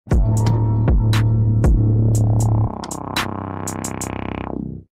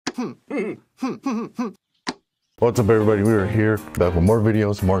What's up, everybody? We are here back with more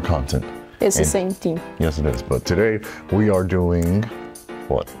videos, more content. It's the same theme. Yes, it is. But today we are doing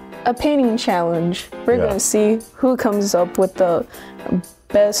what? A painting challenge. We're gonna see who comes up with the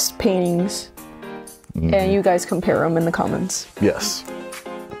best paintings, and you guys compare them in the comments. Yes.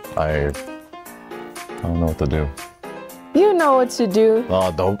 I don't know what to do. You know what to do.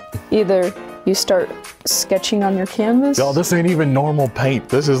 Oh, don't. Either you start sketching on your canvas. Yo, this ain't even normal paint.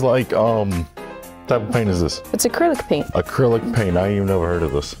 This is like, what type of paint is this? It's acrylic paint. Acrylic paint. I ain't even never heard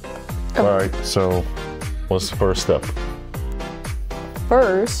of this. Oh. All right, so what's the first step?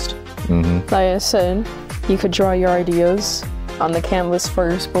 First, like I said, you could draw your ideas on the canvas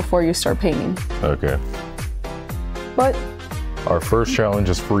first before you start painting. Okay. But our first challenge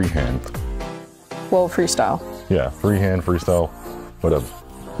is freehand. well, freestyle. Yeah, freehand, freestyle, whatever.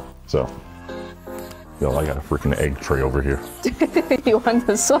 So, yo, I got a freaking egg tray over here. You want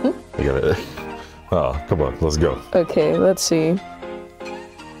this one? I got it. Oh, come on, let's go. Okay, let's see.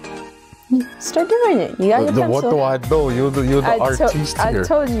 Start doing it. You got your pencil. What do I do? You're the artiste here. I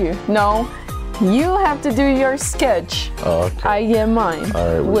told you. No, you have to do your sketch. Oh, okay. I get mine,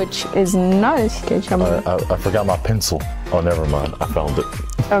 right, which is not a sketch. I forgot my pencil. Oh, never mind. I found it.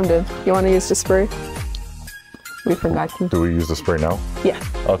 I'm good. You want to use the spray? We forgot to. Do we use the spray now? Yeah.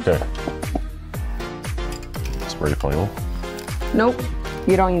 Okay. Spray foil. Nope.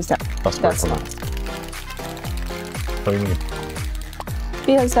 You don't use that. That's spray That's foil. not. What do you mean?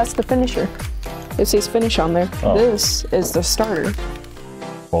 Because that's the finisher. It says finish on there. Oh. This is the starter.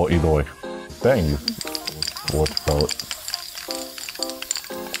 Well, either way. Dang you. What you call it?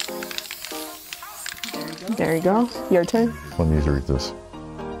 There you go. Your turn. Let me read this.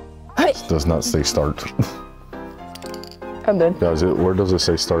 Hey. It does not say start. I'm done. Guys, where does it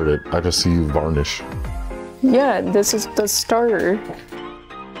say start it? I just see varnish. Yeah, this is the starter.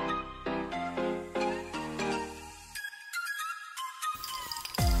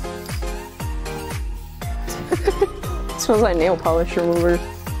 Smells like nail polish remover.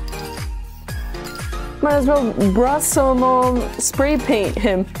 Might as well brush some spray paint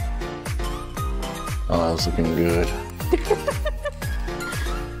him. Oh, that was looking good.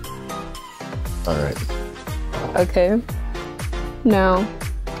 All right. Okay. Now,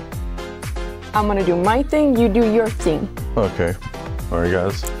 I'm gonna do my thing, you do your thing. Okay. All right,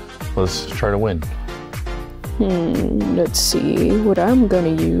 guys. Let's try to win. Let's see what I'm gonna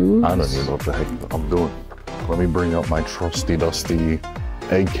use. I don't even know what the heck I'm doing. Let me bring up my trusty dusty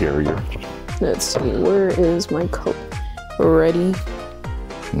egg carrier. Let's see, where is my coat? Ready?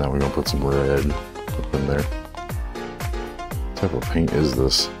 Now we're gonna put some red up in there. What type of paint is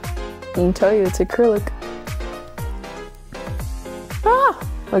this? I can tell you it's acrylic. Ah!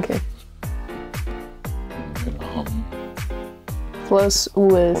 Okay. Plus,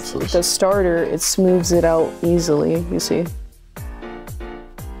 with the starter, it smooths it out easily, you see.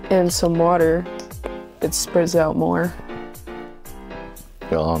 And some water, it spreads out more.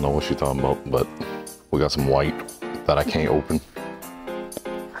 Yeah, I don't know what you're talking about, but we got some white that I can't open.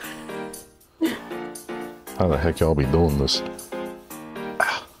 How the heck y'all be doing this?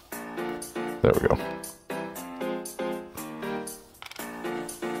 Ah. There we go.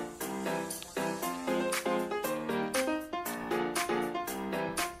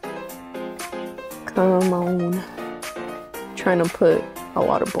 Come on. Trying to put a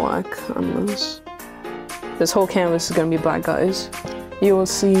lot of black on this. This whole canvas is gonna be black, guys. You will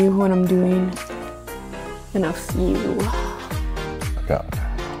see what I'm doing in a few. Got it.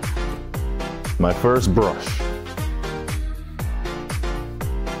 My first brush.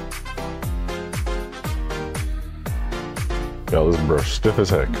 Yo, this brush stiff as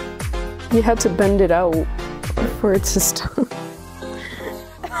heck. You had to bend it out for it to stop.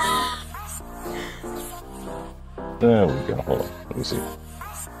 There we go. Hold on. Let me see.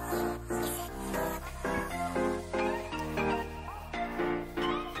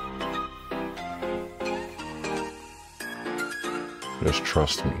 Just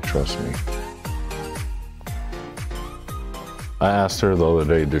trust me, trust me. I asked her the other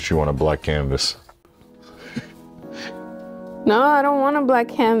day, did she want a black canvas? No, I don't want a black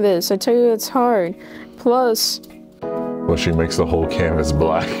canvas. I tell you, it's hard. Plus... Well, she makes the whole canvas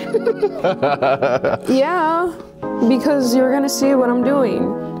black. Yeah, because you're gonna see what I'm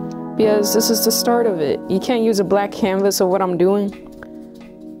doing. Because this is the start of it. You can't use a black canvas of what I'm doing.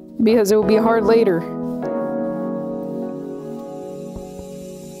 Because it will be hard later.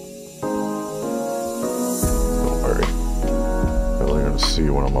 Don't worry. You're gonna see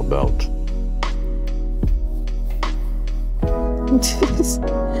what I'm about.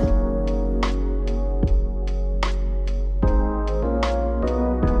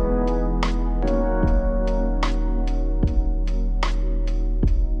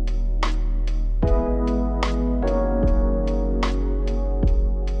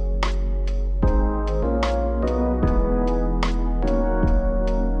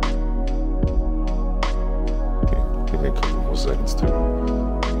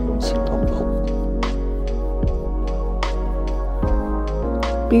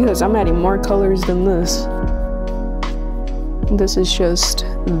 because I'm adding more colors than this. This is just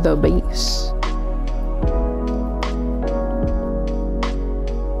the base.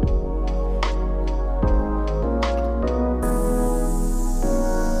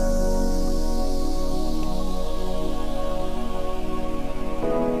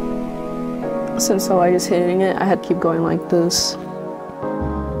 Since the light is hitting it, I had to keep going like this.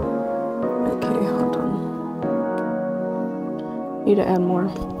 Okay, hold on. Need to add more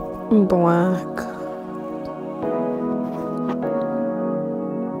black.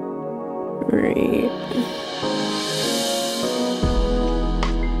 Right.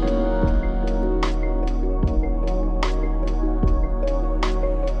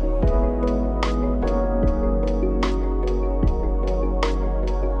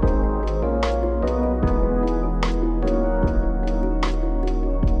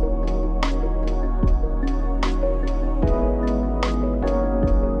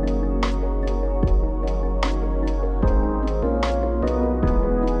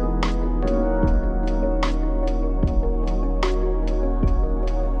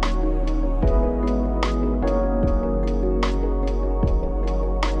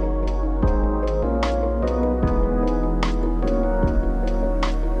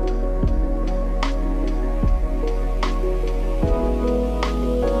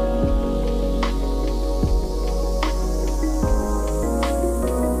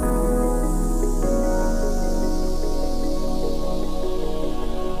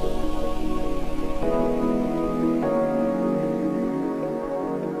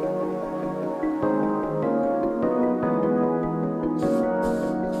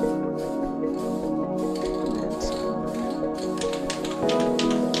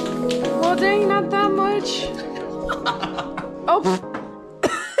 Well, dang, not that much. Oh.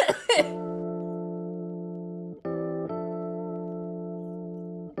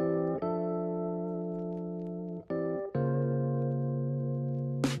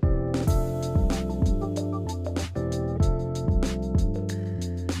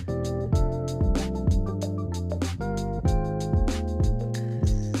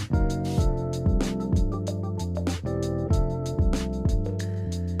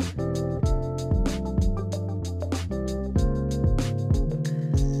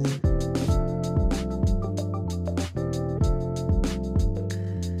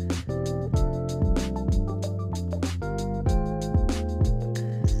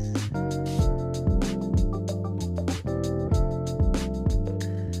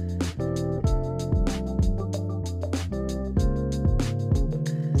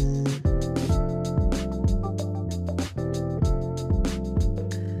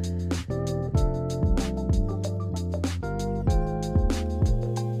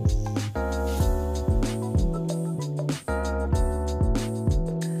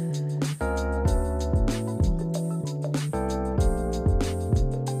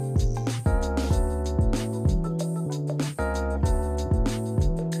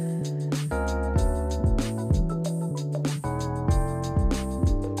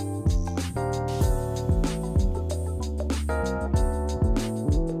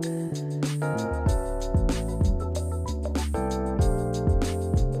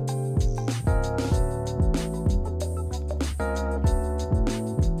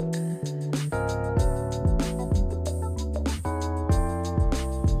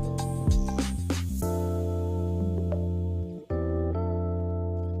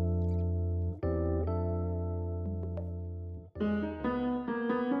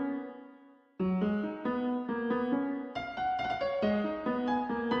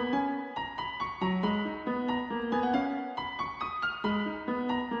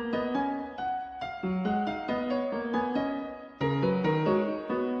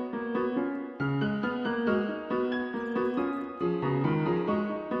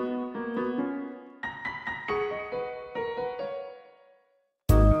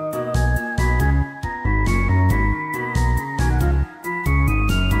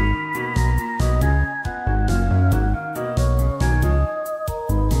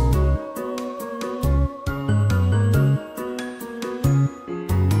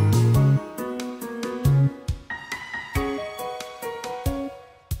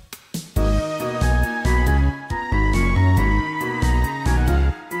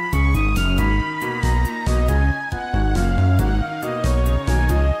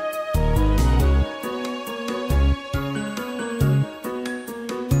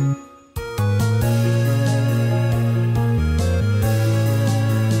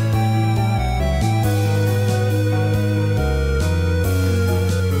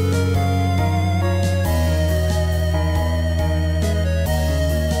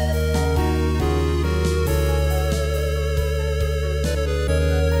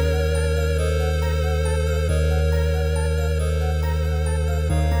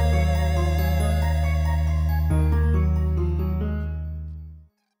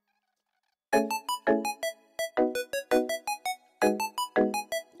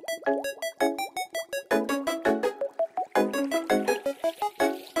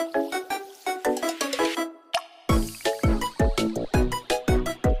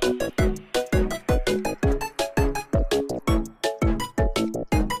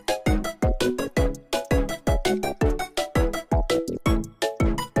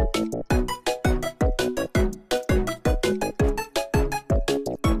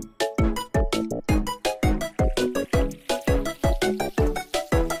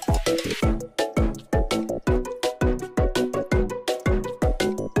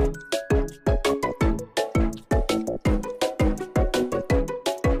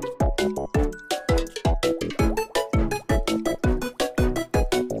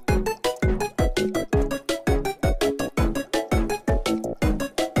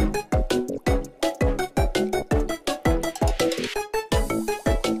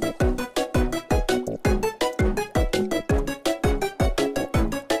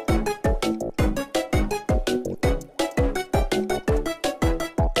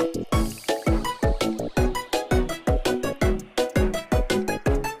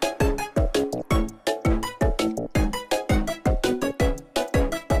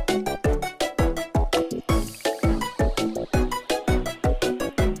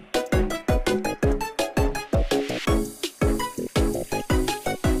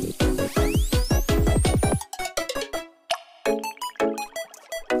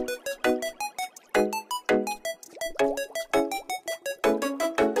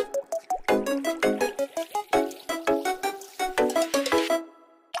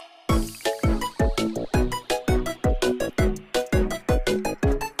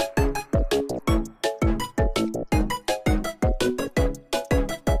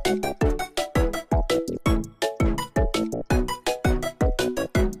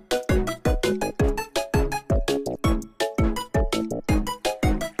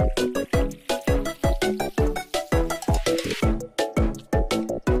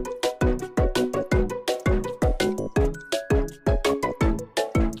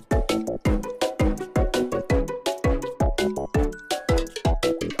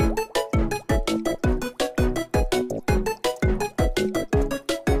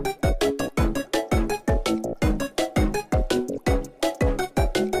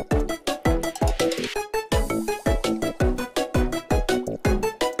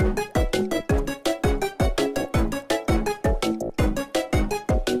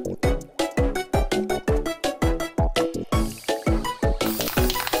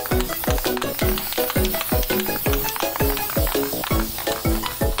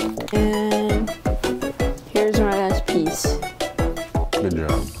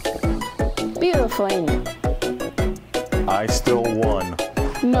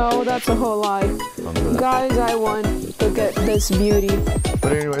 No, that's a whole lie. Guys, I won. Look at this beauty.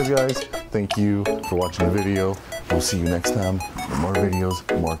 But anyways, guys, thank you for watching the video. We'll see you next time with more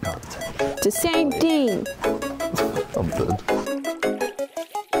videos, more content. It's the same thing. I'm dead.